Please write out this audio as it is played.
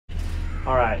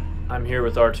Alright, I'm here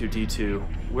with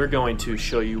R2-D2. We're going to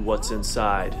show you what's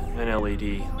inside an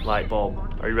LED light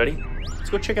bulb. Are you ready?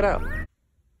 Let's go check it out.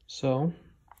 So,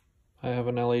 I have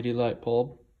an LED light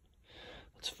bulb.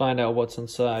 Let's find out what's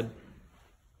inside.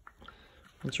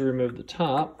 Once you remove the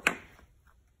top,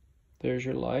 there's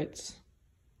your lights.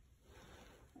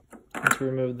 Once we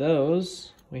remove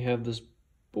those, we have this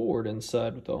board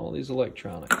inside with all these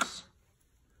electronics.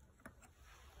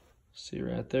 See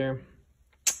right there?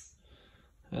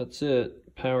 That's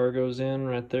it. Power goes in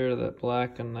right there to that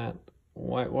black and that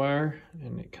white wire,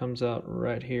 and it comes out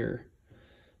right here.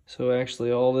 So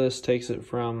actually all this takes it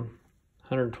from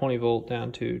 120 volt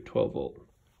down to 12 volt.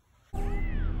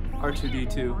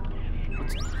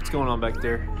 R2-D2, what's going on back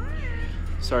there?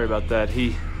 Sorry about that.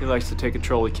 He likes to take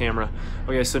control of the camera.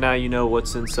 Okay, so now you know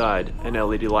what's inside an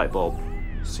LED light bulb.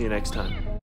 See you next time.